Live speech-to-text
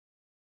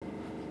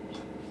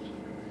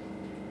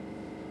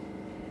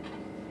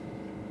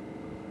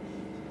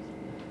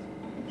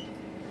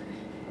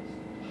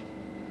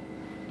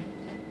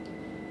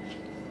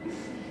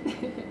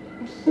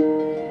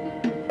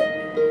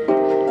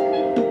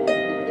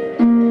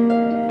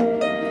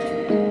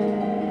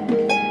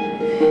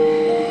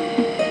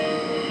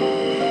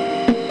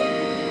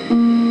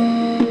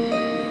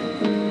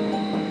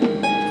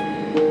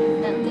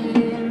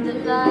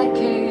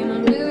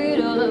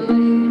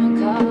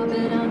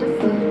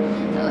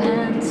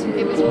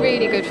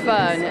really good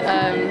fun.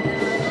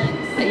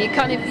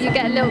 You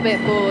get a little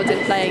bit bored of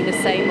playing the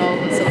same old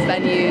sort of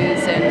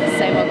venues and the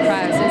same old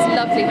crowds. So it's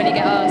lovely when you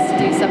get asked to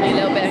do something a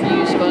little bit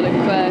unusual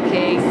and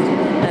quirky.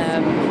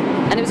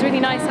 And it was really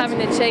nice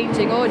having a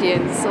changing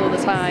audience all the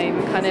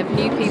time, kind of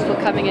new people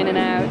coming in and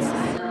out.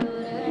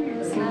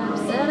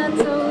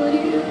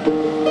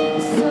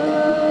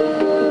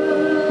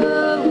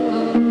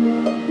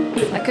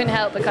 I couldn't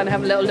help but kind of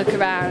have a little look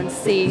around,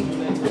 see,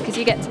 because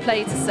you get to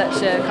play to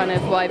such a kind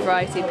of wide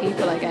variety of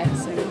people, I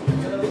guess.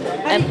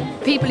 And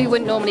people who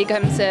wouldn't normally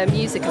come to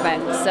music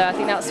events, so I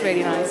think that's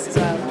really nice as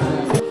well.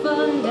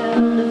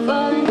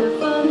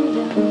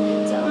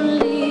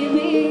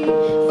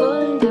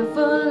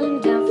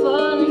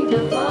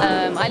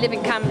 I live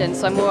in Camden,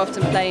 so I more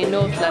often play in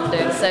North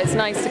London, so it's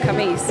nice to come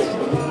east.